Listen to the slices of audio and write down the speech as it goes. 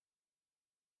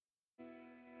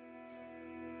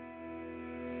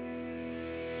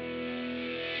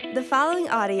The following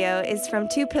audio is from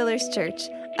Two Pillars Church,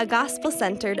 a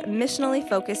gospel-centered, missionally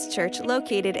focused church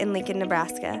located in Lincoln,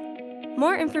 Nebraska.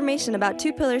 More information about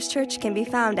Two Pillars Church can be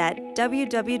found at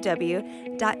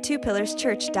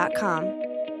www.twopillarschurch.com.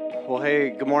 Well,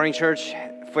 hey, good morning, church.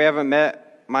 If we haven't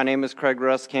met, my name is Craig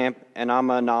Ruskamp, and I'm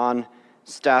a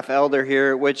non-staff elder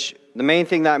here, which the main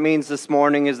thing that means this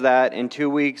morning is that in 2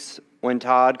 weeks, when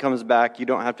Todd comes back, you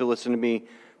don't have to listen to me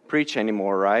preach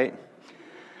anymore, right?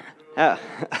 Yeah,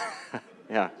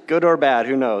 yeah, good or bad,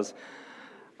 who knows?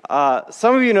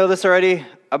 Some of you know this already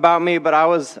about me, but I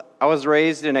was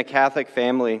raised in a Catholic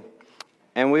family,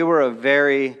 and we were a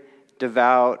very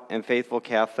devout and faithful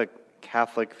Catholic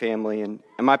family, and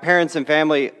my parents and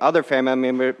other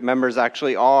family members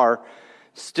actually are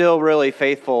still really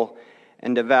faithful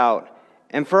and devout.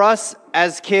 And for us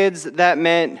as kids, that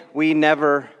meant we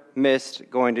never missed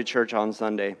going to church on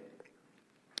Sunday.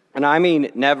 And I mean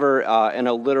never in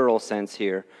a literal sense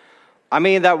here. I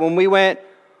mean that when we went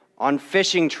on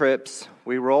fishing trips,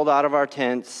 we rolled out of our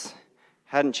tents,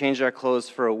 hadn't changed our clothes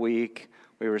for a week,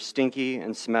 we were stinky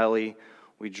and smelly,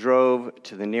 we drove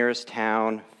to the nearest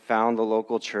town, found the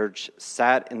local church,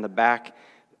 sat in the back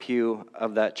pew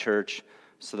of that church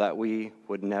so that we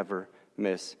would never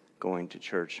miss going to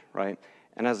church, right?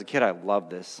 And as a kid, I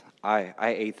loved this. I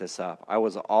ate this up. I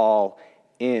was all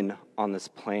in on this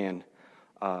plan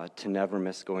to never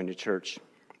miss going to church.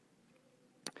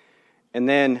 And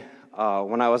then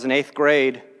when I was in 8th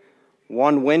grade,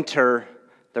 one winter,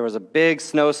 there was a big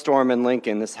snowstorm in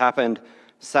Lincoln. This happened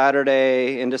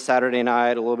Saturday into Saturday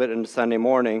night, a little bit into Sunday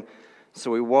morning. So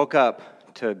we woke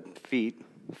up to feet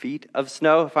of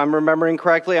snow, if I'm remembering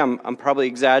correctly. I'm probably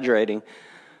exaggerating.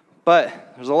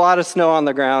 But there's a lot of snow on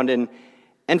the ground. And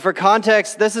for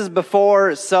context, this is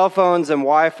before cell phones and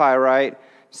Wi-Fi, right?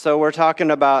 So we're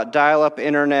talking about dial-up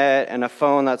internet and a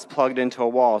phone that's plugged into a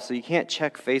wall. So you can't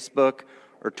check Facebook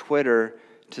or Twitter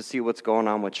to see what's going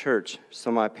on with church.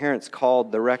 So my parents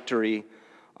called the rectory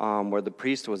where the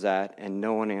priest was at, and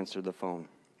no one answered the phone.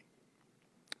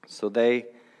 So they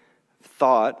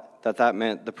thought that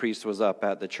meant the priest was up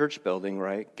at the church building,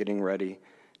 right, getting ready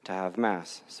to have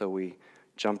Mass. So we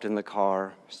jumped in the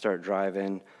car, started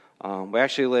driving. We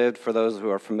actually lived, for those who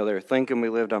are familiar with Lincoln, we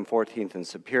lived on 14th and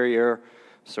Superior.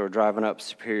 So we're driving up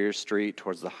Superior Street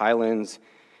towards the Highlands.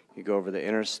 You go over the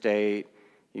interstate,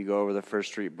 you go over the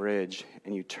First Street Bridge,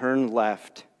 and you turn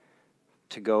left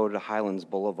to go to Highlands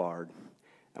Boulevard.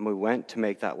 And we went to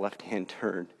make that left-hand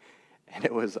turn, and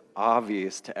it was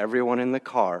obvious to everyone in the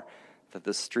car that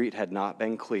the street had not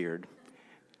been cleared.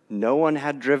 No one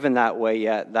had driven that way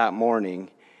yet that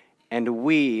morning, and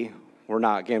we were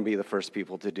not going to be the first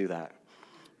people to do that.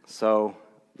 So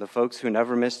the folks who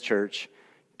never missed church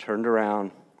turned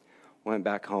around, went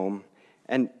back home,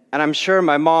 and I'm sure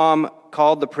my mom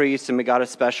called the priest and we got a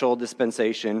special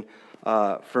dispensation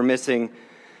for missing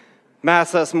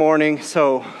Mass this morning,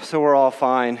 so we're all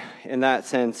fine in that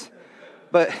sense.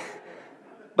 But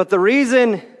the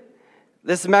reason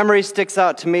this memory sticks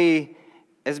out to me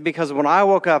is because when I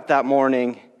woke up that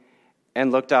morning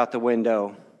and looked out the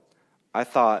window, I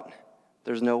thought,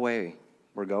 there's no way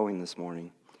we're going this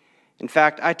morning. In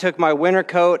fact, I took my winter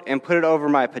coat and put it over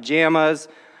my pajamas.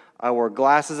 I wore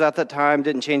glasses at the time,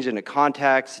 didn't change into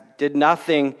contacts, did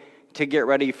nothing to get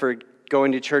ready for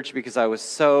going to church because I was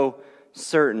so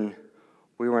certain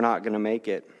we were not going to make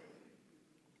it.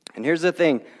 And here's the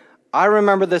thing. I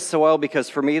remember this so well because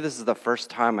for me, this is the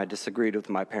first time I disagreed with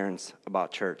my parents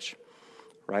about church,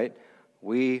 right?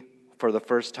 We, for the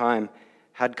first time,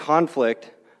 had conflict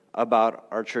about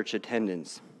our church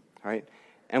attendance, right?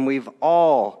 And we've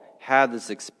all had this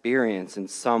experience in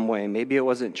some way. Maybe it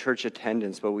wasn't church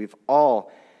attendance, but we've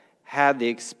all had the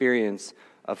experience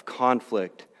of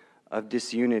conflict, of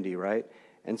disunity, right?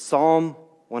 And Psalm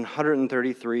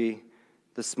 133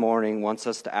 this morning wants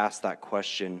us to ask that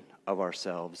question of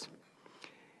ourselves.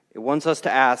 It wants us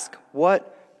to ask,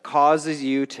 what causes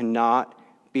you to not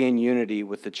be in unity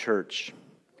with the church?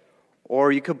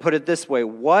 Or you could put it this way,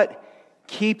 what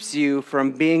keeps you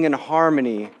from being in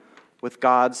harmony with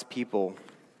God's people?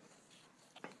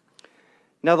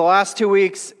 Now, the last 2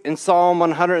 weeks in Psalm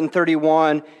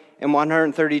 131 and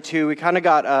 132, we kind of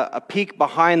got a peek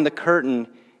behind the curtain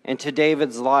into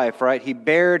David's life, right? He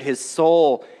bared his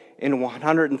soul in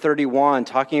 131,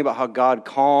 talking about how God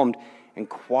calmed and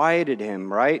quieted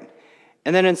him, right?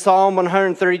 And then in Psalm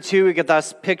 132, we get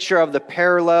this picture of the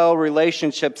parallel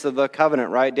relationships of the covenant,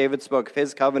 right? David spoke of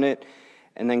his covenant,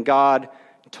 and then God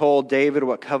told David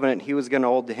what covenant he was going to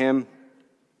hold to him.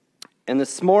 And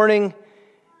this morning,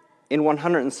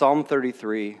 in Psalm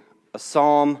 33, a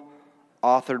psalm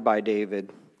authored by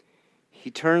David, he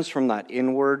turns from that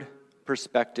inward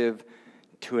perspective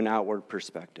to an outward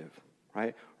perspective,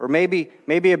 right? Or maybe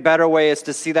a better way is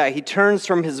to see that he turns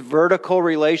from his vertical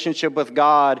relationship with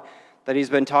God that he's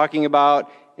been talking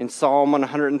about in Psalm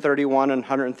 131 and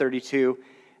 132,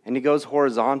 and he goes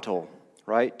horizontal,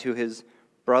 right, to his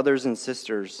brothers and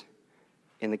sisters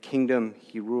in the kingdom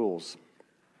he rules.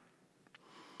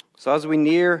 So as we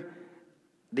near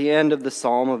the end of the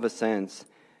Psalm of Ascents,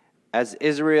 as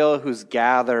Israel who's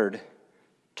gathered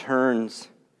turns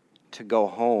to go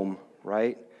home,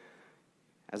 right?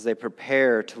 As they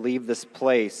prepare to leave this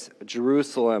place,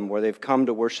 Jerusalem, where they've come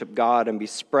to worship God and be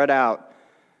spread out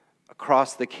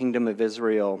across the kingdom of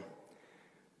Israel,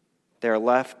 they're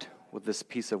left with this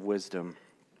piece of wisdom.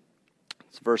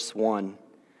 It's verse 1.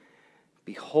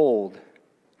 Behold,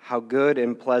 how good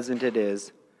and pleasant it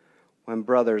is when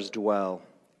brothers dwell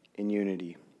in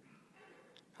unity.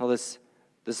 Now this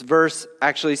verse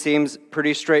actually seems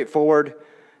pretty straightforward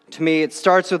to me. It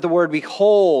starts with the word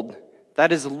behold.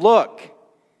 That is, look.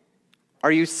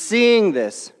 Are you seeing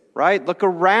this, right? Look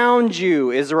around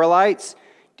you, Israelites.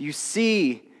 Do you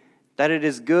see that it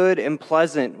is good and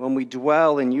pleasant when we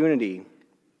dwell in unity?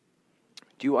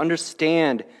 Do you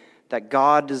understand that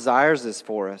God desires this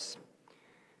for us?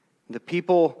 The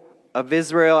people of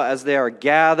Israel, as they are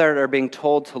gathered, are being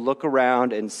told to look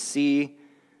around and see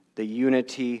the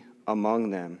unity among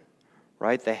them,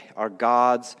 right? They are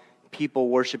God's people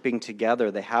worshiping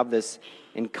together. They have this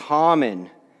in common.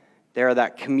 They are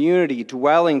that community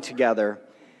dwelling together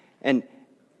and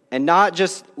not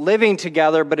just living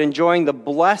together, but enjoying the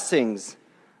blessings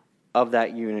of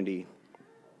that unity.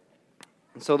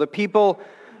 And so the people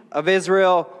of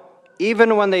Israel,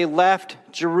 even when they left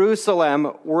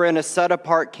Jerusalem, were in a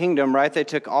set-apart kingdom, right? They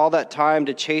took all that time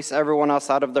to chase everyone else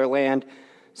out of their land.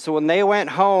 So when they went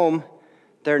home,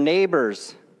 their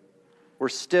neighbors were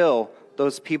still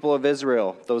those people of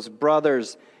Israel, those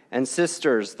brothers and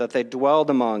sisters that they dwelled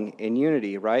among in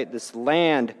unity, right? This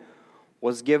land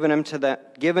was given to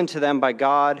them by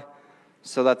God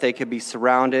so that they could be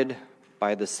surrounded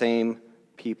by the same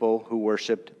people who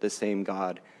worshiped the same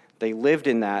God. They lived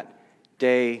in that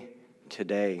day to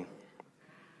day.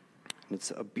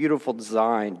 It's a beautiful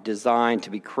design to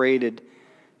be created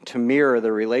to mirror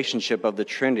the relationship of the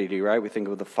Trinity, right? We think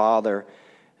of the Father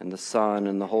and the Son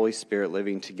and the Holy Spirit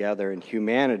living together. In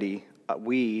humanity,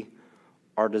 we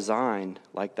are designed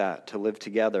like that, to live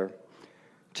together,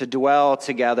 to dwell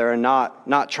together and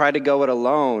not try to go it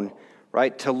alone,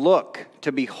 right? To look,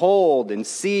 to behold and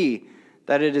see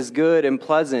that it is good and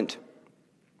pleasant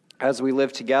as we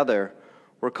live together.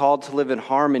 We're called to live in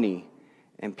harmony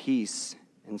and peace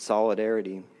and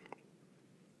solidarity.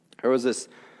 There was this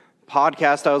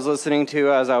podcast I was listening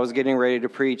to as I was getting ready to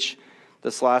preach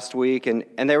this last week, and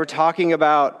they were talking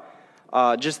about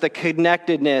just the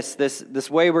connectedness, this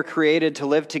way we're created to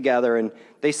live together. And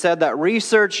they said that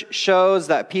research shows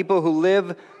that people who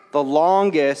live the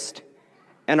longest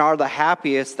and are the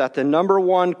happiest, that the number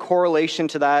one correlation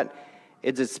to that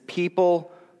is it's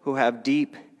people who have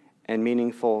deep and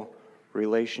meaningful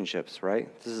relationships,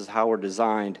 right? This is how we're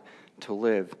designed to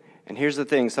live. And here's the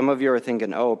thing. Some of you are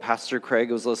thinking, oh, Pastor Craig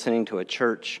was listening to a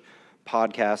church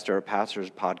podcast or a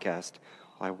pastor's podcast.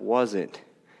 I wasn't.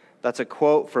 That's a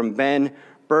quote from Ben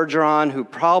Bergeron, who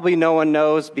probably no one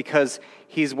knows because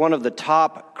he's one of the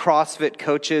top CrossFit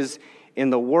coaches in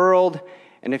the world.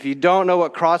 And if you don't know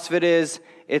what CrossFit is,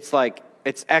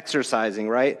 it's exercising,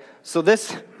 right? So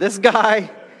this guy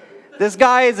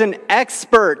is an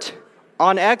expert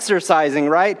on exercising,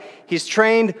 right? He's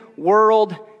trained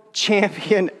world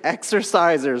champion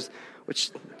exercisers,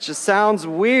 which just sounds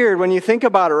weird when you think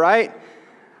about it, right?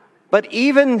 But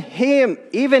even he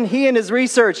in his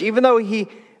research, even though he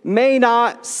may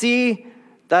not see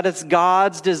that it's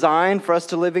God's design for us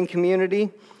to live in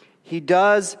community, he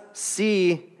does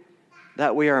see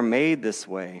that we are made this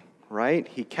way, right?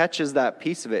 He catches that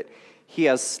piece of it. He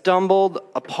has stumbled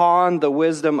upon the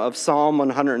wisdom of Psalm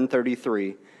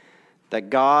 133, that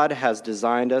God has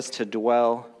designed us to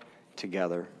dwell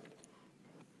together.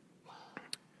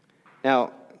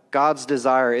 Now, God's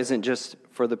desire isn't just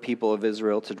for the people of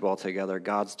Israel to dwell together.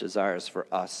 God's desire is for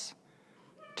us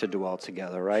to dwell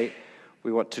together, right?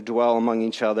 We want to dwell among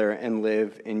each other and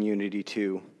live in unity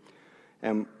too.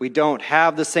 And we don't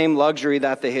have the same luxury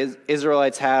that the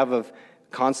Israelites have of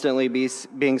constantly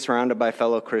being surrounded by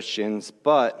fellow Christians,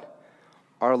 but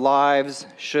our lives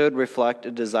should reflect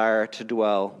a desire to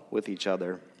dwell with each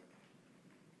other.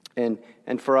 And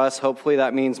for us, hopefully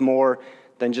that means more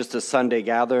than just a Sunday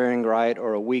gathering, right,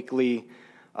 or a weekly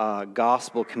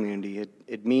gospel community.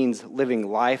 It means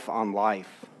living life on life.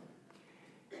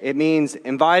 It means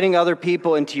inviting other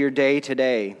people into your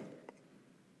day-to-day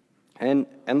And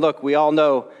look, we all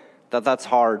know that that's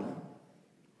hard.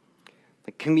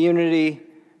 The community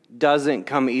doesn't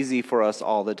come easy for us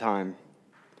all the time.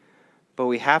 But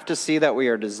we have to see that we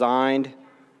are designed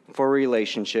for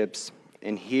relationships.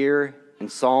 And here in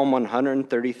Psalm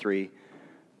 133,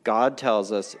 God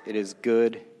tells us it is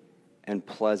good and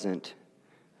pleasant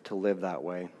to live that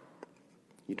way.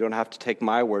 You don't have to take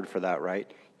my word for that,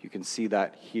 right? You can see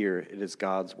that here. It is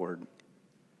God's word.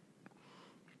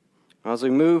 As we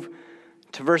move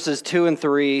to verses 2 and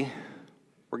 3,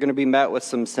 we're going to be met with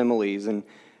some similes. And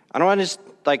I don't want to just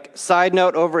side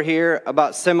note over here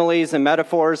about similes and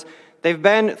metaphors. They've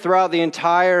been throughout the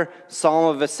entire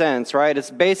Psalm of Ascents, right? It's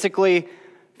basically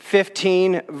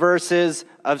 15 verses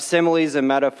of similes and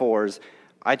metaphors.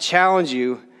 I challenge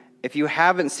you, if you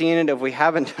haven't seen it, if we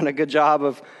haven't done a good job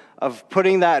of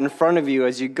putting that in front of you,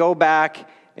 as you go back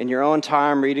in your own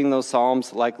time reading those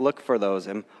Psalms, look for those.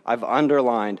 And I've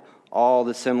underlined all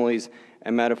the similes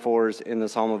and metaphors in the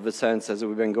Psalm of Ascents as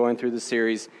we've been going through the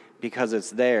series because it's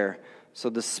there.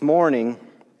 So this morning,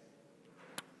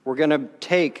 we're going to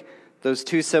take those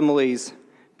two similes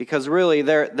because really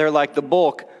they're like the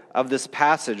bulk of this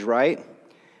passage, right?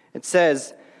 It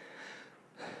says,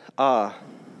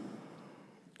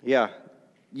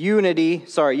 unity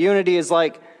is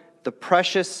like the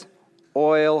precious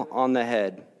oil on the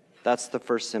head. That's the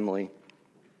first simile.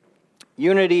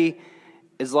 Unity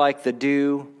is like the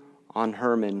dew on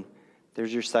Hermon.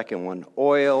 There's your second one.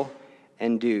 Oil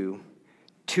and dew.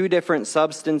 Two different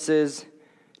substances,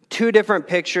 two different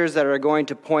pictures that are going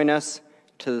to point us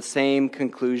to the same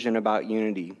conclusion about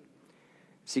unity.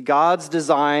 See, God's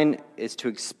design is to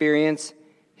experience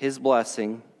his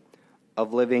blessing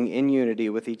of living in unity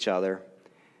with each other.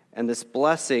 And this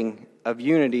blessing of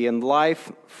unity and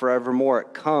life forevermore,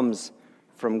 it comes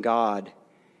from God.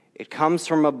 It comes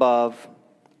from above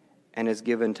and is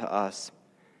given to us.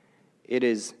 It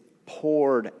is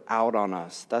poured out on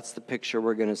us. That's the picture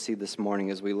we're going to see this morning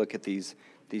as we look at these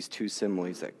two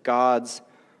similes, that God's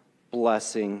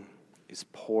blessing is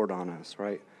poured on us,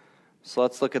 right? So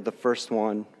let's look at the first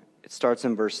one. It starts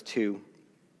in verse 2.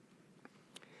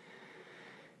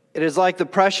 It is like the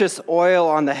precious oil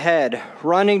on the head,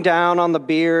 running down on the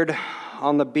beard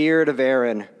of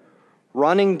Aaron,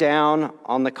 running down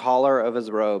on the collar of his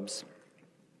robes.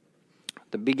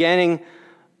 The beginning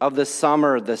of the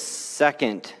summer, the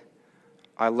second,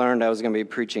 I learned I was going to be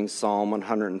preaching Psalm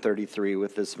 133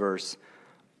 with this verse.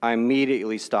 I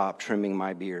immediately stopped trimming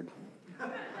my beard.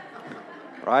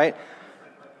 Right?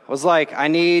 I was like, I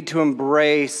need to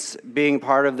embrace being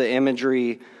part of the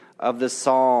imagery of the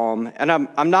psalm. And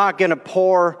I'm not going to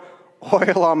pour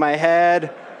oil on my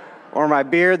head or my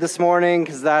beard this morning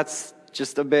because that's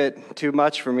just a bit too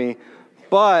much for me.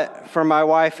 But for my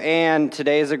wife Ann,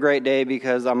 today is a great day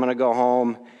because I'm going to go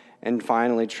home and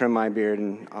finally trim my beard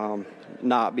and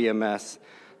not be a mess.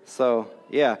 So,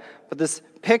 yeah. But this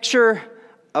picture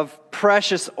of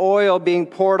precious oil being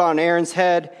poured on Aaron's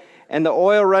head and the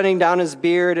oil running down his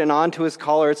beard and onto his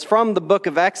collar, it's from the book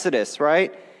of Exodus,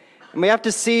 right? And we have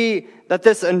to see that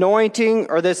this anointing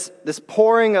or this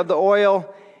pouring of the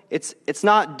oil, it's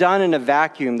not done in a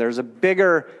vacuum. There's a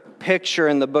bigger picture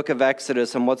in the book of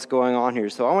Exodus and what's going on here.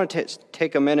 So I want to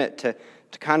take a minute to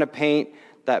kind of paint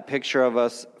that picture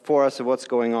of for us of what's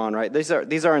going on, right? These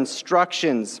are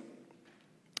instructions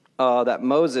that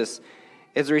Moses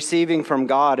is receiving from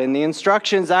God. And the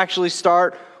instructions actually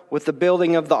start with the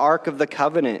building of the Ark of the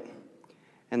Covenant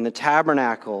and the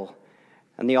tabernacle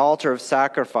and the altar of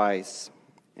sacrifice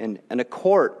and a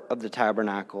court of the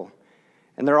tabernacle.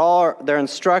 And they're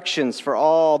instructions for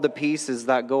all the pieces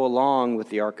that go along with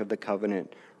the Ark of the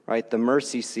Covenant, right? The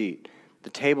mercy seat, the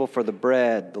table for the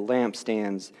bread, the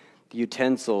lampstands, the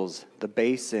utensils, the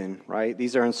basin, right?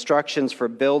 These are instructions for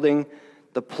building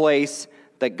the place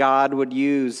that God would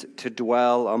use to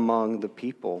dwell among the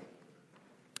people.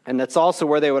 And that's also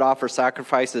where they would offer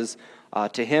sacrifices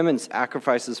to him and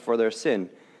sacrifices for their sin.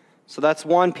 So that's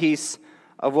one piece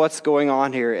of what's going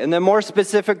on here. And then more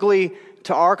specifically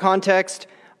to our context,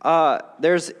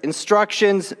 there's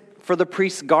instructions for the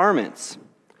priest's garments,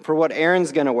 for what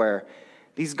Aaron's going to wear.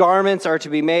 These garments are to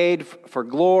be made for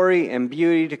glory and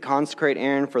beauty to consecrate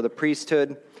Aaron for the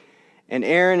priesthood. And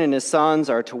Aaron and his sons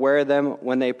are to wear them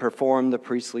when they perform the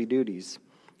priestly duties.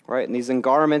 Right? And these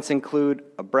garments include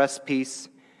a breastpiece,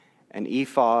 an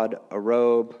ephod, a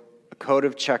robe, a coat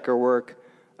of checkerwork,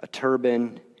 a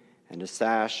turban, and a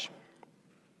sash.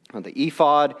 Now, the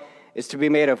ephod is to be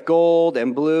made of gold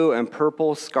and blue and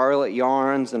purple scarlet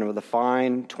yarns and of the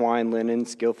fine twined linen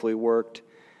skillfully worked.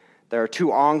 There are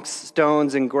 2 onyx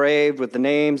stones engraved with the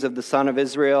names of the son of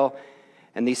Israel,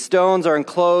 And these stones are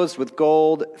enclosed with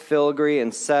gold filigree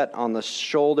and set on the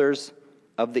shoulders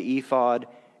of the ephod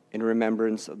in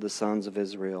remembrance of the sons of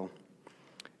Israel.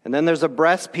 And then there's a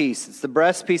breastpiece. It's the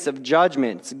breastpiece of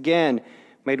judgment. It's again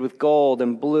made with gold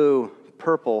and blue,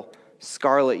 purple,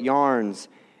 scarlet yarns.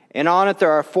 And on it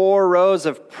there are 4 rows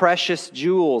of precious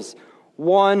jewels,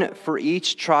 one for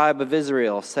each tribe of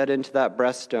Israel, set into that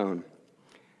breaststone.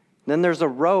 Then there's a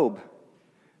robe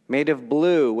made of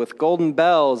blue with golden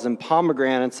bells and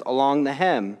pomegranates along the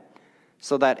hem,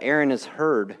 so that Aaron is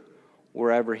heard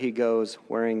wherever he goes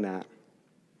wearing that.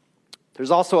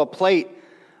 There's also a plate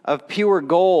of pure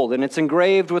gold, and it's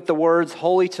engraved with the words,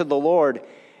 "Holy to the Lord,"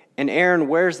 and Aaron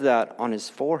wears that on his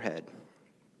forehead.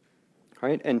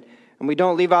 Right? And we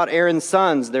don't leave out Aaron's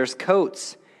sons. There's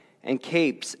coats and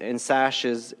capes and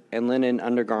sashes and linen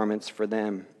undergarments for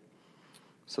them.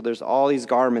 So there's all these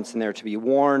garments in there to be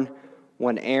worn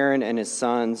when Aaron and his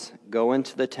sons go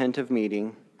into the tent of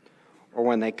meeting, or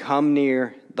when they come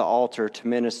near the altar to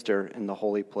minister in the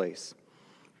holy place.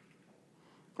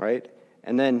 Right?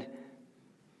 And then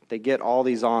they get all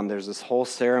these on. There's this whole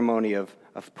ceremony of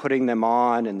putting them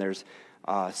on, and there's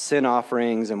sin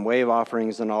offerings and wave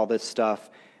offerings and all this stuff.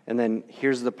 And then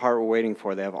here's the part we're waiting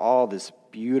for. They have all this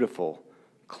beautiful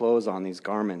clothes on, these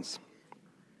garments.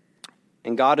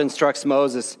 And God instructs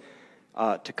Moses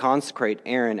to consecrate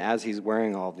Aaron as he's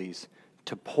wearing all these,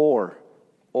 to pour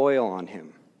oil on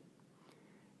him.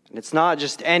 And it's not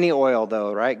just any oil,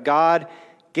 though, right? God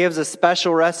gives a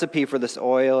special recipe for this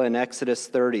oil in Exodus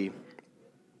 30.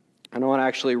 And I want to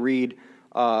actually read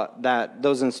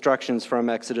those instructions from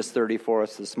Exodus 30 for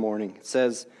us this morning. It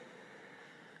says,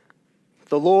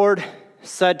 "The Lord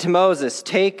said to Moses,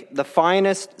 'Take the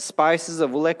finest spices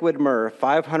of liquid myrrh,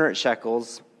 500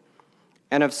 shekels,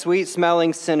 and of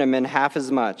sweet-smelling cinnamon, half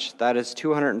as much, that is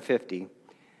 250,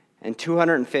 and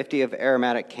 250 of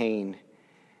aromatic cane,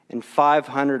 and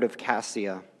 500 of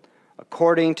cassia,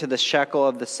 according to the shekel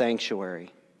of the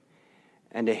sanctuary,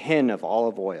 and a hin of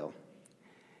olive oil.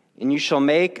 And you shall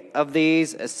make of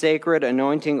these a sacred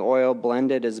anointing oil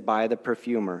blended as by the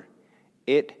perfumer.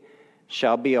 It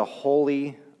shall be a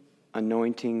holy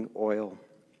anointing oil.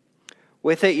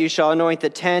 With it you shall anoint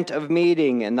the tent of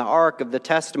meeting, and the ark of the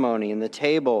testimony, and the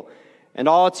table, and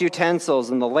all its utensils,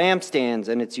 and the lampstands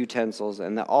and its utensils,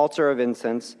 and the altar of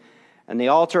incense, and the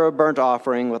altar of burnt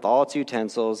offering with all its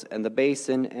utensils, and the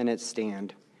basin and its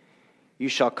stand. You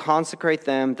shall consecrate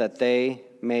them that they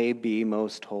may be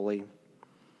most holy.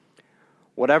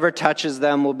 Whatever touches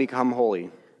them will become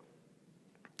holy.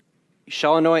 You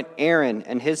shall anoint Aaron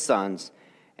and his sons,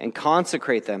 and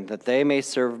consecrate them that they may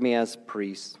serve me as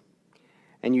priests.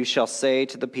 And you shall say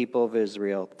to the people of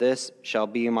Israel, 'This shall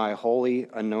be my holy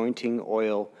anointing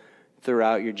oil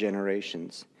throughout your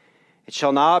generations. It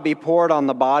shall not be poured on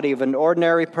the body of an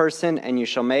ordinary person, and you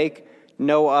shall make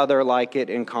no other like it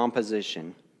in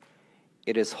composition.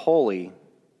 It is holy,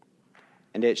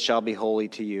 and it shall be holy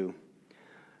to you.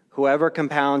 Whoever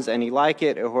compounds any like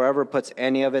it, or whoever puts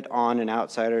any of it on an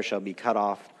outsider shall be cut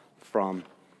off from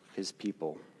his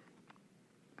people.'"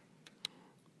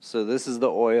 So this is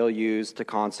the oil used to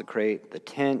consecrate the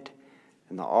tent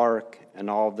and the ark and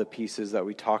all of the pieces that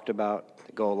we talked about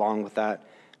that go along with that.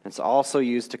 It's also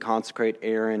used to consecrate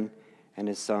Aaron and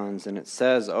his sons. And it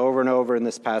says over and over in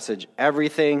this passage,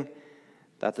 everything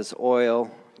that this oil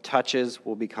touches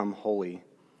will become holy.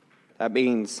 That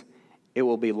means it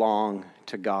will belong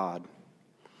to God.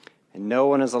 And no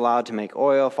one is allowed to make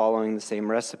oil following the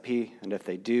same recipe, and if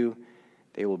they do,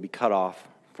 they will be cut off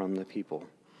from the people.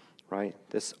 Right?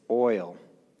 This oil,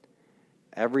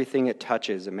 everything it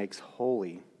touches, it makes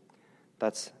holy.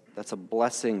 That's a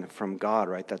blessing from God,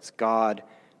 right? That's God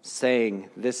saying,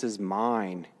 "This is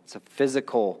mine." It's a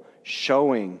physical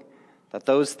showing that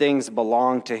those things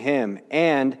belong to him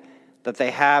and that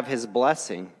they have his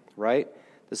blessing, right?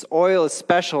 This oil is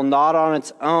special not on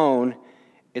its own.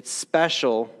 It's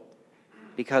special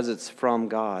because it's from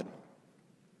God.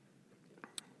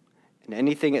 And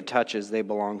anything it touches, they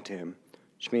belong to him,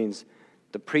 which means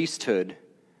the priesthood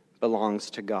belongs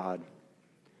to God,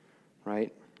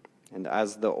 right? And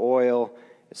as the oil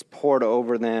is poured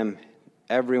over them,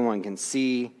 everyone can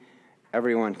see,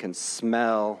 everyone can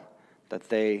smell that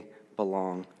they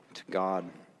belong to God.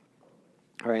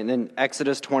 All right, and then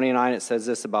Exodus 29, it says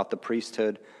this about the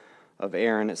priesthood of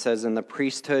Aaron. It says, "And the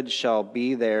priesthood shall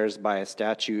be theirs by a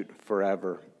statute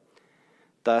forever.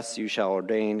 Thus you shall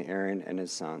ordain Aaron and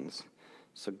his sons."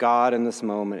 So God in this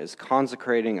moment is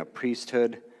consecrating a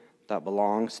priesthood that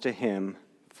belongs to him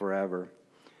forever.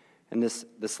 And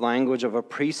this language of a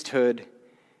priesthood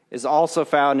is also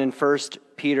found in 1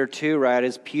 Peter 2, right?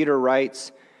 As Peter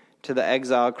writes to the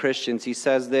exiled Christians. He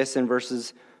says this in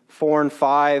verses 4 and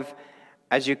 5,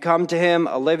 "As you come to him,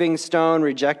 a living stone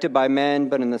rejected by men,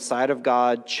 but in the sight of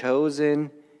God,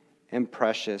 chosen and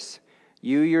precious.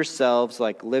 You yourselves,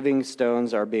 like living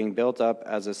stones, are being built up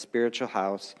as a spiritual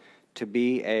house to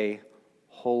be a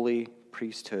holy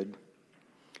priesthood,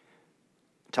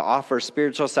 to offer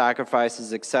spiritual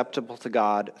sacrifices acceptable to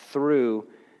God through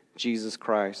Jesus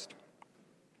Christ."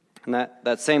 And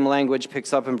that same language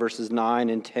picks up in verses 9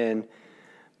 and 10.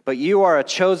 "But you are a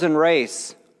chosen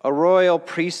race, a royal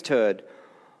priesthood,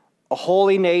 a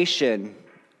holy nation,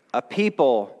 a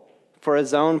people for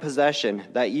his own possession,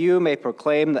 that you may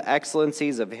proclaim the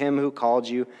excellencies of him who called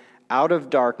you out of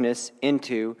darkness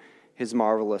into his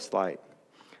marvelous light.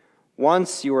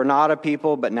 Once you were not a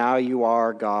people, but now you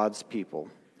are God's people.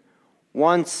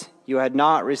 Once you had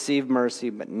not received mercy,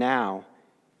 but now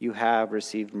you have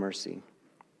received mercy."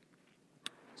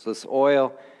 So this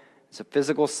oil is a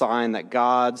physical sign that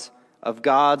God's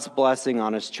blessing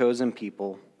on his chosen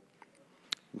people.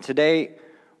 And today,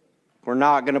 we're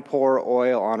not going to pour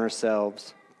oil on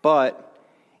ourselves, but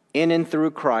in and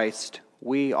through Christ,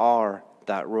 we are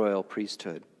that royal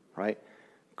priesthood, right?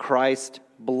 Christ's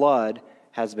blood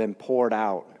has been poured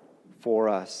out for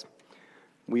us.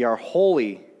 We are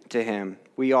holy to him.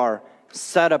 We are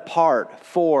set apart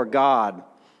for God,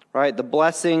 right? The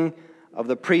blessing of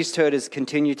the priesthood is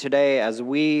continued today as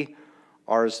we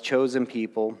are his chosen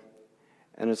people.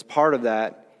 And as part of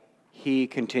that, he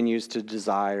continues to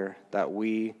desire that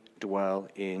we dwell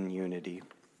in unity.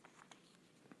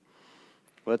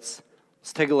 Let's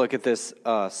take a look at this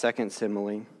second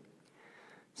simile. It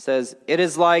says, "It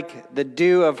is like the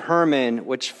dew of Hermon,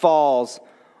 which falls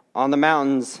on the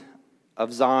mountains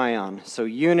of Zion." So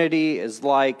unity is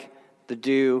like the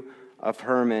dew of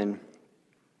Hermon.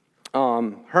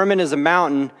 Hermon is a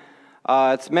mountain.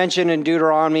 It's mentioned in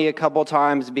Deuteronomy a couple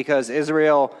times because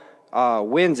Israel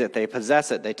wins it. They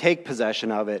possess it. They take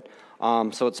possession of it.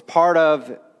 So it's part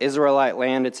of Israelite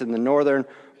land. It's in the northern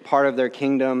part of their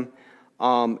kingdom.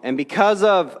 And because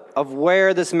of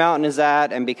where this mountain is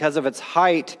at and because of its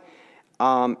height,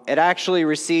 it actually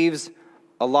receives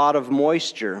a lot of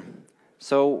moisture.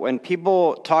 So when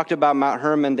people talked about Mount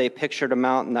Hermon, they pictured a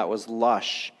mountain that was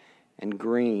lush and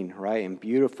green, right, and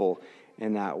beautiful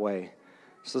in that way.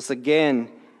 So this,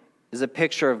 again, is a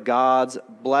picture of God's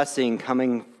blessing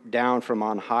coming down from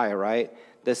on high, right?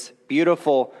 This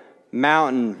beautiful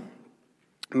mountain,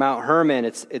 Mount Hermon,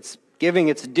 it's giving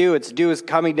its due. Its due is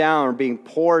coming down or being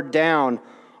poured down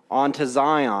onto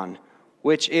Zion,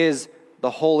 which is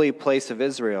the holy place of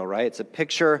Israel, right? It's a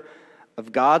picture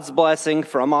of God's blessing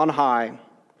from on high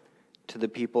to the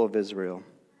people of Israel.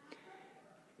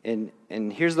 And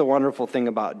here's the wonderful thing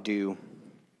about dew.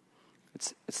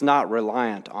 It's not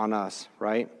reliant on us,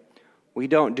 right? We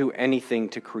don't do anything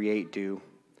to create dew.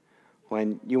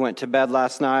 When you went to bed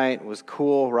last night, it was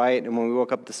cool, right? And when we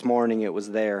woke up this morning, it was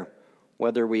there,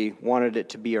 whether we wanted it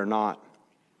to be or not.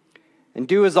 And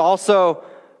dew is also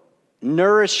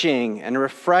nourishing and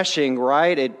refreshing,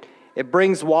 right? It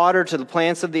brings water to the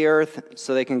plants of the earth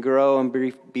so they can grow and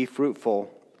be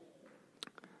fruitful.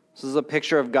 This is a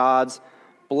picture of God's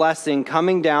blessing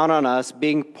coming down on us,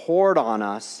 being poured on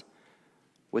us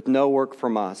with no work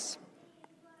from us.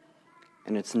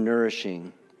 And it's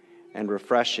nourishing and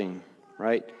refreshing,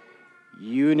 right?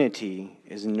 Unity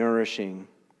is nourishing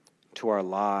to our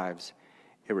lives.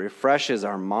 It refreshes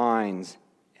our minds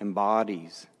and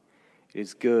bodies. It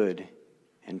is good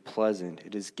and pleasant.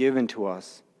 It is given to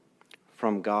us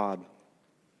from God.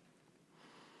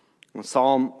 Well,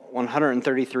 Psalm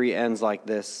 133 ends like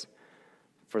this: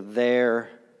 "For there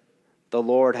the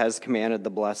Lord has commanded the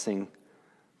blessing,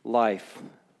 life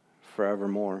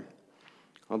forevermore."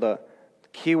 Well, the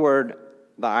key word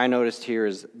that I noticed here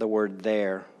is the word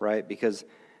 "there," right? Because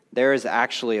there is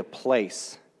actually a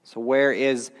place. So where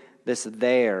is this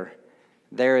there?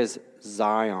 There is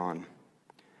Zion.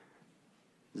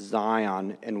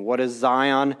 Zion. And what is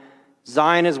Zion?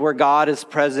 Zion is where God is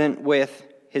present with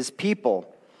his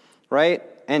people, right?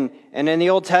 And in the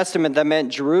Old Testament, that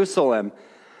meant Jerusalem.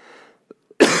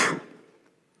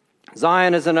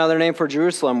 Zion is another name for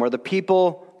Jerusalem, where the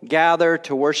people gather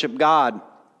to worship God.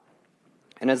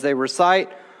 And as they recite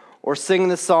or sing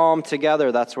the psalm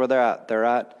together, that's where they're at. They're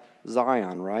at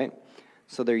Zion, right?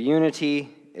 So their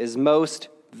unity is most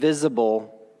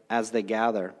visible as they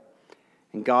gather.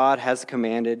 And God has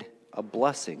commanded a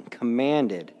blessing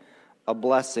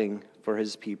for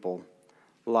his people,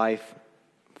 life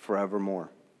forevermore.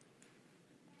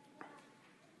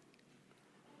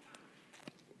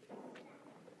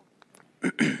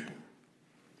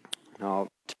 Now,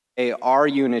 today, our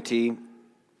unity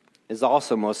is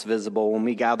also most visible when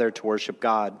we gather to worship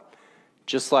God,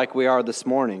 just like we are this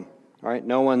morning, right?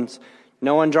 No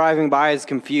one driving by is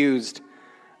confused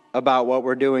about what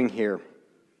we're doing here.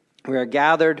 We are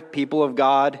gathered people of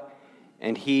God,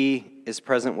 and He is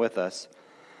present with us.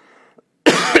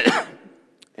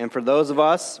 And for those of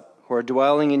us who are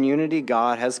dwelling in unity,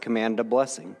 God has commanded a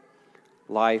blessing,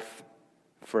 life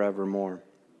forevermore.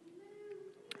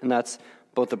 And that's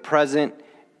both a present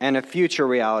and a future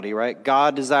reality, right?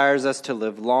 God desires us to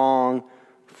live long,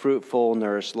 fruitful,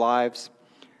 nourished lives,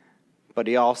 but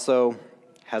He also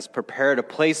has prepared a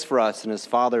place for us in His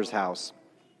Father's house.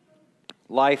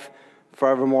 Life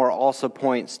forevermore also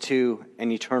points to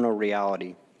an eternal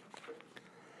reality.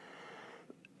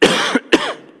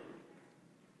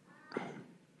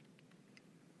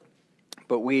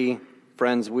 But we,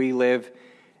 friends, we live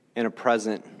in the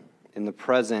present,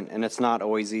 and it's not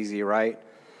always easy, right?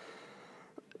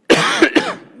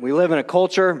 We live in a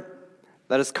culture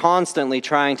that is constantly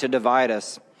trying to divide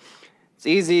us. It's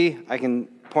easy. I can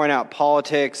point out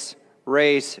politics,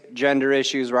 race, gender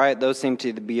issues, right? Those seem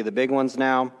to be the big ones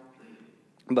now.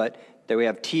 But then we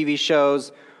have TV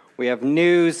shows. We have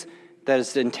news that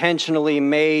is intentionally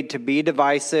made to be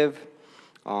divisive.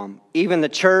 Even the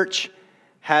church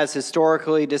has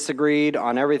historically disagreed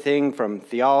on everything from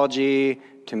theology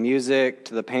to music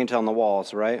to the paint on the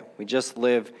walls, right? We just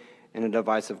live in a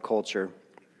divisive culture.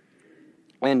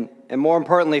 And more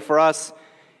importantly for us,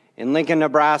 in Lincoln,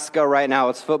 Nebraska, right now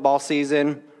it's football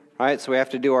season, right? So we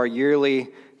have to do our yearly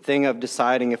thing of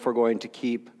deciding if we're going to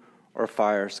keep or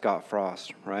fire Scott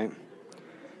Frost, right?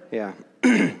 Yeah.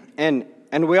 And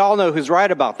we all know who's right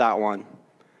about that one.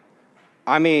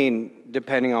 I mean,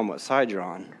 depending on what side you're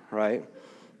on, right?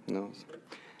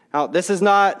 Now, this is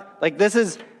not, like, this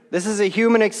is a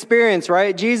human experience,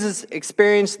 right? Jesus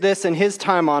experienced this in His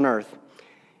time on earth.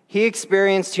 He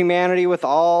experienced humanity with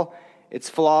all its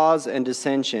flaws and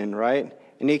dissension, right?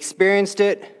 And He experienced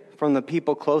it from the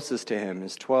people closest to Him,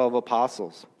 His 12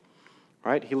 apostles,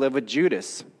 right? He lived with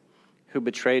Judas, who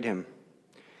betrayed Him.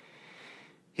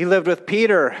 He lived with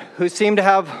Peter, who seemed to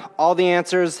have all the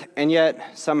answers, and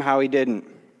yet somehow he didn't.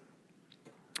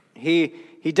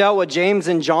 He dealt with James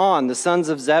and John, the sons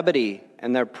of Zebedee,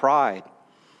 and their pride,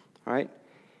 right?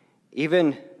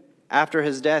 Even after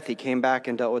His death, He came back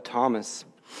and dealt with Thomas,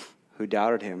 who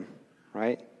doubted Him,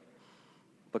 right?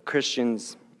 But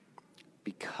Christians,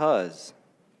 because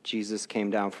Jesus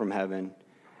came down from heaven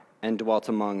and dwelt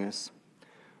among us,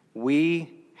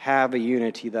 we have a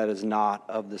unity that is not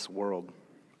of this world.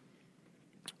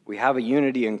 We have a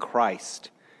unity in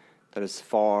Christ that is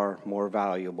far more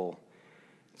valuable.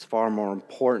 It's far more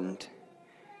important.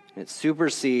 And it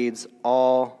supersedes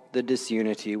all the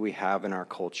disunity we have in our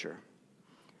culture.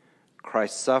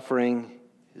 Christ's suffering,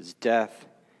 His death,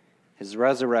 His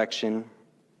resurrection,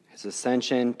 His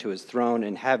ascension to His throne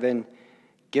in heaven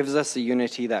gives us a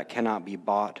unity that cannot be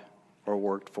bought or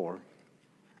worked for.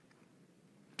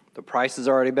 The price has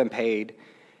already been paid,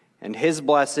 and His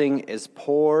blessing is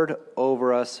poured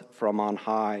over us from on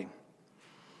high.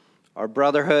 Our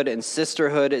brotherhood and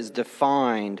sisterhood is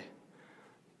defined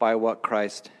by what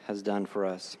Christ has done for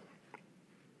us.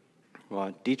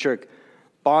 Well, Dietrich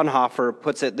Bonhoeffer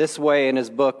puts it this way in his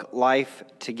book, Life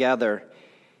Together.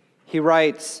 He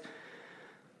writes,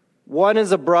 "One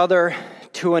is a brother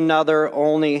to another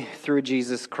only through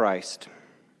Jesus Christ.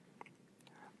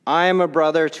 I am a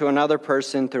brother to another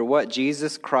person through what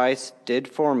Jesus Christ did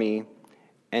for me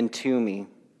and to me.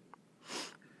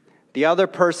 The other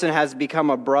person has become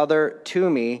a brother to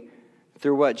me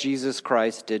through what Jesus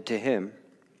Christ did to him.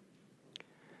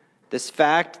 This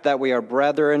fact that we are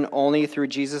brethren only through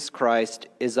Jesus Christ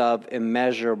is of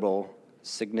immeasurable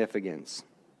significance.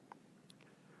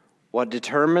 What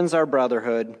determines our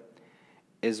brotherhood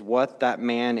is what that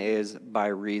man is by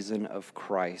reason of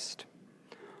Christ.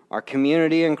 Our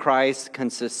community in Christ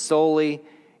consists solely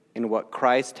in what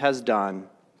Christ has done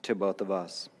to both of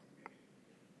us."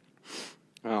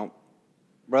 Now,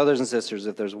 brothers and sisters,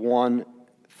 if there's one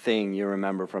thing you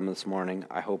remember from this morning,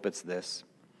 I hope it's this.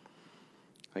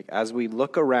 Like, as we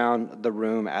look around the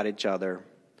room at each other,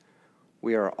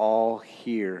 we are all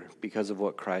here because of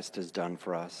what Christ has done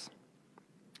for us.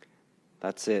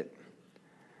 That's it.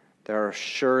 There are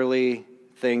surely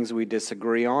things we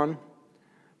disagree on,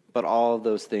 but all of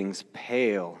those things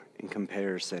pale in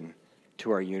comparison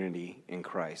to our unity in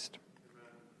Christ.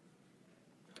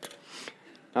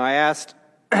 Now, I asked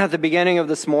at the beginning of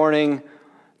this morning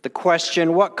the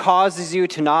question, what causes you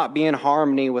to not be in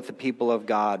harmony with the people of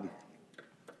God?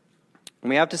 And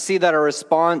we have to see that our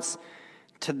response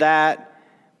to that,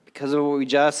 because of what we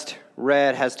just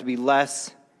read, has to be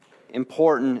less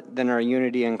important than our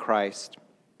unity in Christ.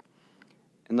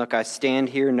 And look, I stand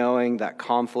here knowing that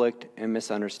conflict and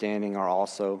misunderstanding are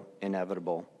also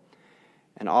inevitable.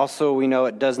 And also we know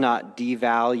it does not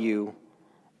devalue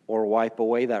or wipe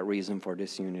away that reason for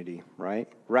disunity, right?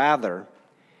 Rather,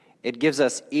 it gives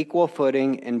us equal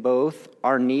footing in both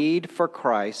our need for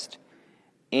Christ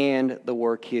and the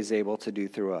work he is able to do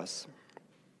through us.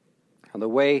 Now, the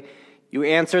way you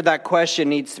answered that question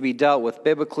needs to be dealt with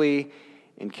biblically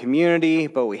in community,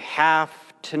 but we have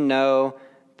to know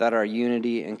that our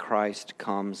unity in Christ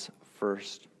comes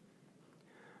first.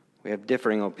 We have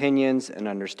differing opinions and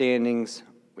understandings.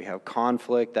 We have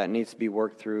conflict that needs to be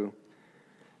worked through.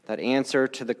 That answer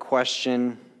to the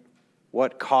question,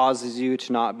 what causes you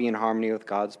to not be in harmony with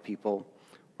God's people?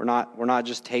 We're not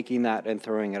just taking that and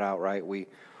throwing it out, right? We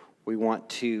want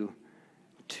to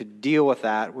deal with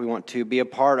that. We want to be a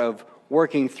part of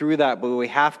working through that, but we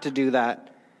have to do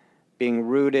that being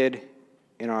rooted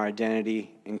in our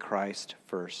identity in Christ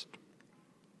first.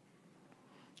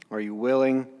 Are you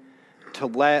willing to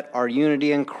let our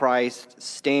unity in Christ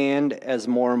stand as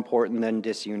more important than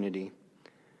disunity?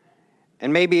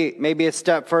 And maybe a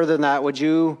step further than that, would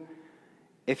you,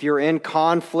 if you're in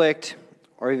conflict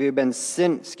or if you've been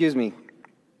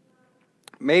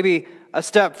maybe a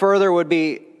step further would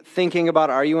be thinking about,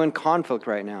 are you in conflict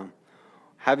right now?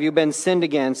 Have you been sinned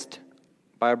against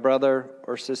by a brother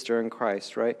or sister in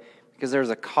Christ, right? Because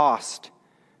there's a cost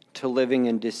to living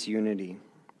in disunity.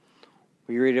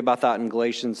 We read about that in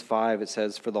Galatians 5. It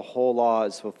says, "For the whole law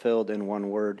is fulfilled in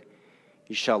one word,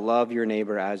 you shall love your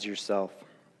neighbor as yourself.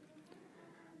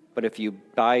 But if you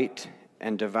bite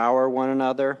and devour one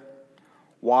another,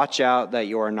 watch out that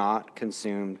you are not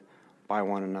consumed by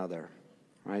one another."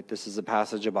 Right? This is a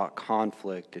passage about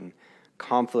conflict, and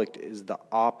conflict is the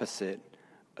opposite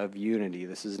of unity.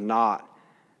 This is not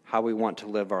how we want to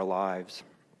live our lives.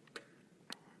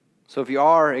 So if you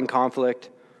are in conflict,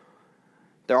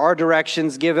 there are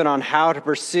directions given on how to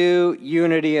pursue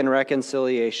unity and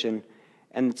reconciliation,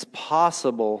 and it's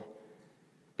possible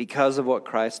because of what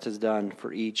Christ has done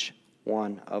for each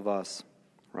one of us,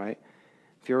 right?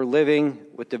 If you're living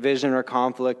with division or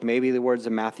conflict, maybe the words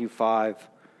of Matthew 5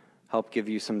 help give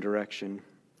you some direction.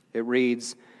 It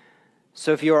reads,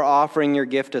 "So if you are offering your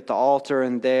gift at the altar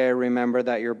and there remember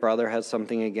that your brother has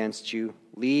something against you,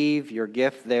 leave your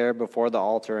gift there before the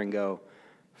altar and go.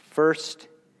 First,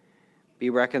 be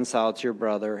reconciled to your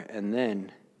brother and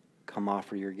then come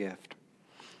offer your gift."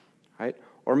 Right?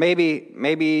 Or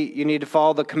maybe you need to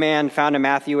follow the command found in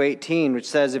Matthew 18, which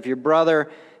says, "If your brother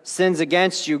sins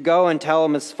against you, go and tell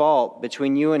him his fault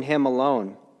between you and him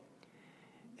alone.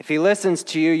 If he listens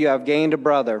to you, you have gained a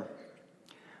brother.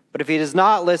 But if he does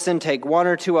not listen, take one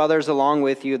or two others along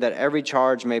with you, that every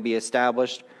charge may be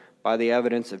established by the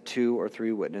evidence of 2 or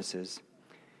 3 witnesses.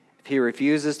 If he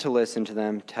refuses to listen to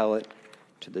them, tell it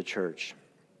to the church."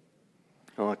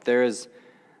 Now, look, there's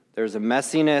a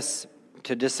messiness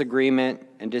to disagreement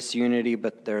and disunity,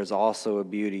 but there's also a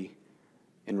beauty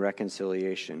in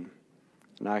reconciliation.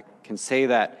 And I can say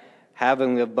that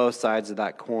having lived both sides of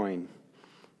that coin.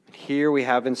 Here we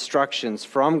have instructions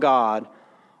from God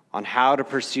on how to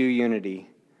pursue unity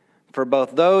for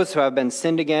both those who have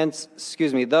sinned against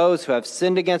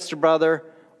a brother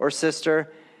or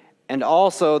sister, and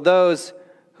also those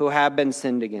who have been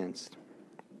sinned against.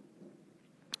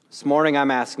 This morning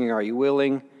I'm asking, are you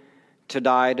willing to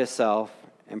die to self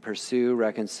and pursue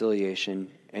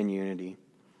reconciliation and unity?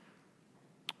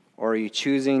 Or are you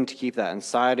choosing to keep that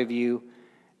inside of you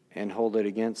and hold it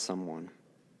against someone?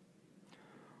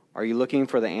 Are you looking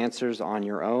for the answers on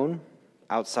your own,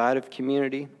 outside of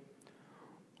community?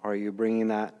 Or are you bringing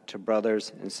that to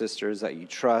brothers and sisters that you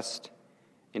trust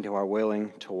and who are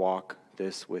willing to walk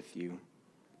this with you?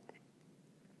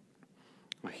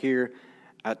 Here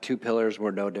at Two Pillars,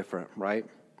 we're no different, right?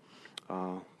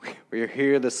 We are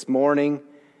here this morning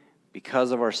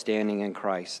because of our standing in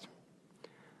Christ.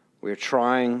 We are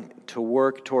trying to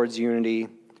work towards unity,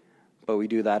 but we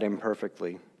do that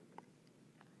imperfectly.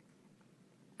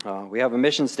 We have a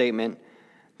mission statement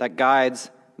that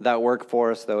guides that work for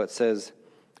us, though. It says,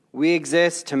 "We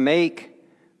exist to make,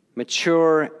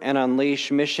 mature, and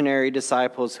unleash missionary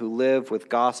disciples who live with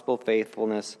gospel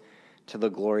faithfulness to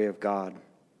the glory of God."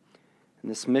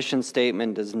 And this mission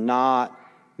statement does not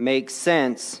make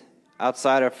sense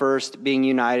outside of first being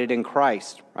united in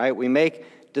Christ, right? We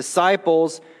make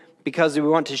disciples because we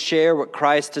want to share what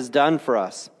Christ has done for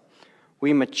us.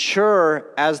 We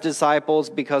mature as disciples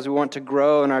because we want to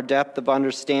grow in our depth of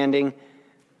understanding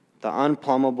the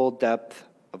unplumbable depth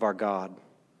of our God.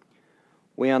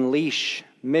 We unleash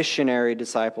missionary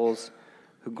disciples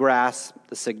who grasp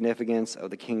the significance of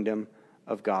the kingdom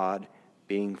of God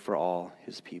being for all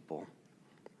his people.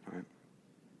 All right.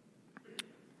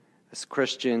 as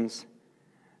Christians,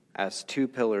 as Two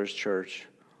Pillars Church,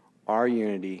 our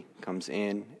unity comes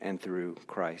in and through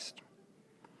Christ.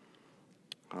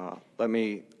 Let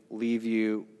me leave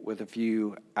you with a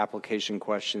few application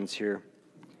questions here.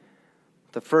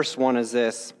 The first one is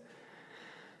this: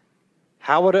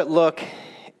 how would it look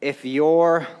if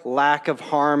your lack of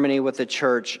harmony with the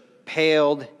church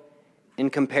paled in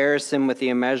comparison with the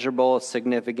immeasurable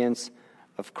significance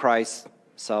of Christ's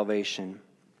salvation?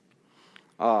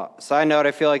 Side note,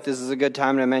 I feel like this is a good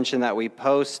time to mention that we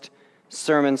post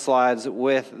sermon slides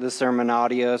with the sermon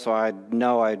audio, so I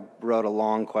know I wrote a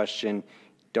long question.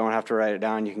 Don't have to write it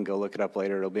down. You can go look it up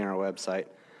later. It'll be on our website.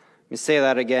 Let me say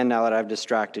that again now that I've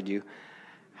distracted you.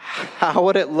 How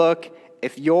would it look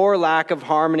if your lack of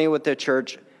harmony with the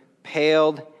church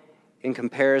paled in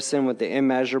comparison with the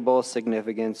immeasurable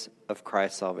significance of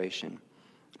Christ's salvation?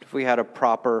 If we had a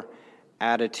proper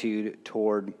attitude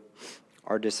toward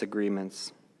our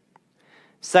disagreements.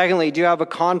 Secondly, do you have a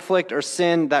conflict or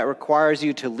sin that requires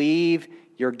you to leave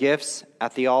your gifts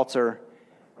at the altar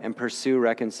and pursue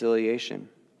reconciliation?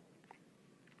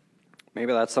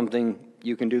 Maybe that's something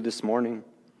you can do this morning.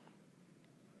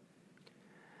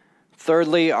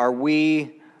 Thirdly, are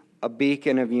we a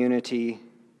beacon of unity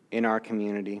in our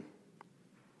community?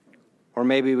 Or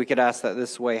maybe we could ask that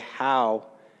this way: how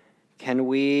can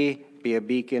we be a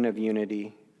beacon of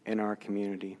unity in our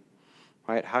community?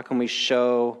 Right? How can we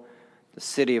show the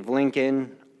city of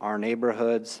Lincoln, our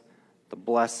neighborhoods, the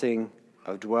blessing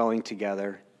of dwelling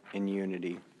together in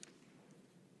unity?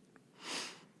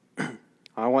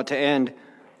 I want to end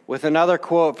with another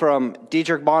quote from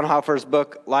Dietrich Bonhoeffer's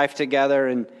book, Life Together.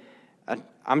 And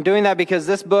I'm doing that because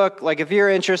this book, like if you're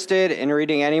interested in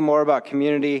reading any more about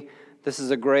community, this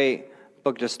is a great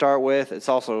book to start with. It's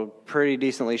also pretty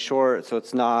decently short, so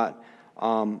it's not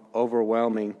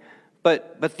overwhelming.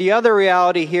 But the other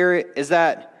reality here is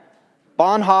that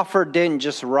Bonhoeffer didn't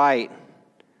just write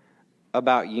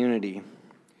about unity.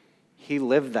 He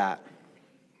lived that.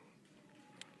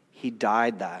 He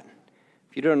died that.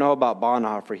 If you don't know about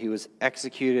Bonhoeffer, he was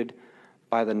executed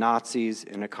by the Nazis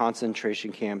in a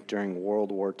concentration camp during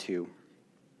World War II.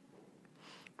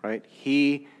 Right?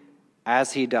 He,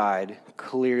 as he died,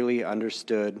 clearly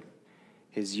understood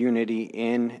his unity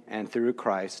in and through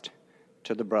Christ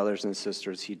to the brothers and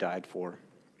sisters he died for.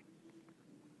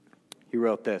 He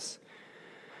wrote this: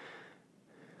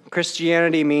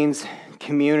 Christianity means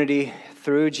community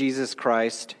through Jesus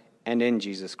Christ and in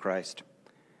Jesus Christ.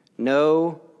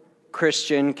 No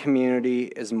Christian community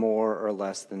is more or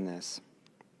less than this.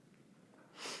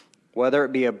 Whether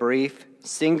it be a brief,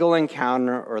 single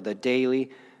encounter or the daily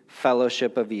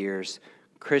fellowship of years,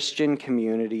 Christian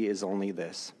community is only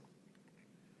this: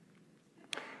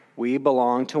 we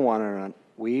belong to one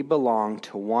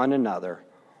another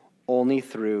only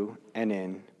through and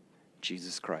in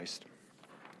Jesus Christ.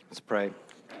 Let's pray.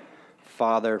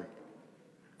 Father,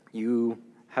 you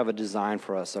have a design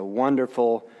for us, a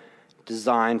wonderful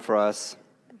design for us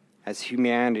as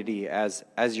humanity, as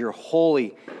your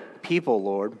holy people,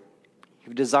 Lord.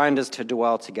 You've designed us to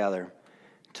dwell together,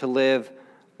 to live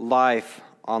life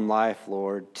on life,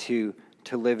 Lord, to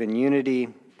live in unity,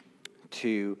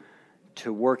 to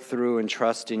work through and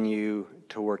trust in you,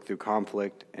 to work through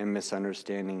conflict and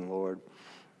misunderstanding, Lord.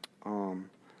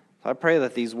 I pray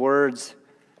that these words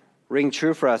ring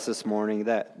true for us this morning,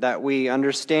 that we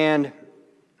understand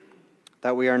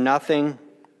that we are nothing.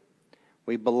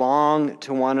 We belong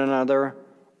to one another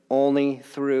only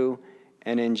through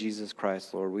and in Jesus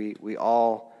Christ, Lord. We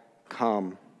all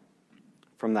come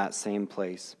from that same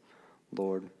place,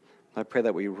 Lord. I pray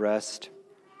that we rest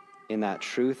in that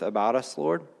truth about us,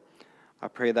 Lord. I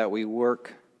pray that we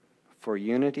work for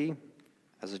unity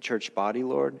as a church body,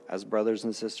 Lord, as brothers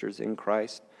and sisters in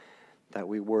Christ, that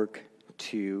we work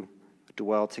to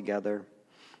dwell together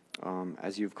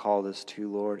as you've called us to,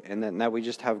 Lord, and that we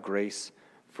just have grace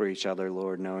for each other,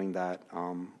 Lord, knowing that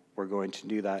we're going to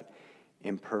do that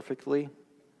imperfectly,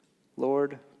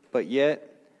 Lord, but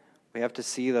yet we have to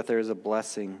see that there's a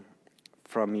blessing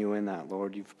from you in that,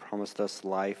 Lord. You've promised us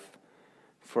life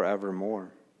forevermore.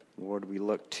 Lord, we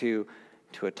look to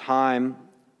a time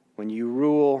when you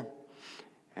rule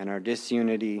and our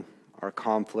disunity, our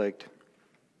conflict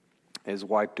is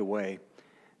wiped away,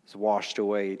 is washed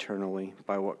away eternally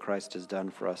by what Christ has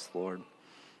done for us, Lord.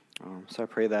 So I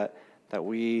pray that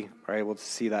we are able to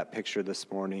see that picture this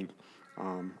morning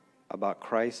about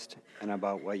Christ and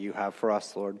about what you have for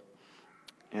us, Lord.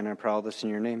 And I pray all this in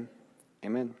your name.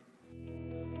 Amen.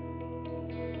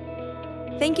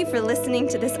 Thank you for listening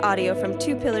to this audio from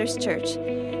Two Pillars Church.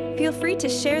 Feel free to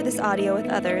share this audio with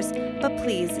others, but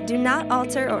please do not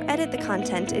alter or edit the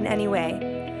content in any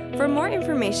way. For more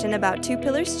information about Two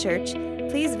Pillars Church,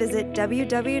 please visit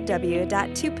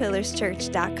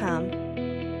www.twopillarschurch.com.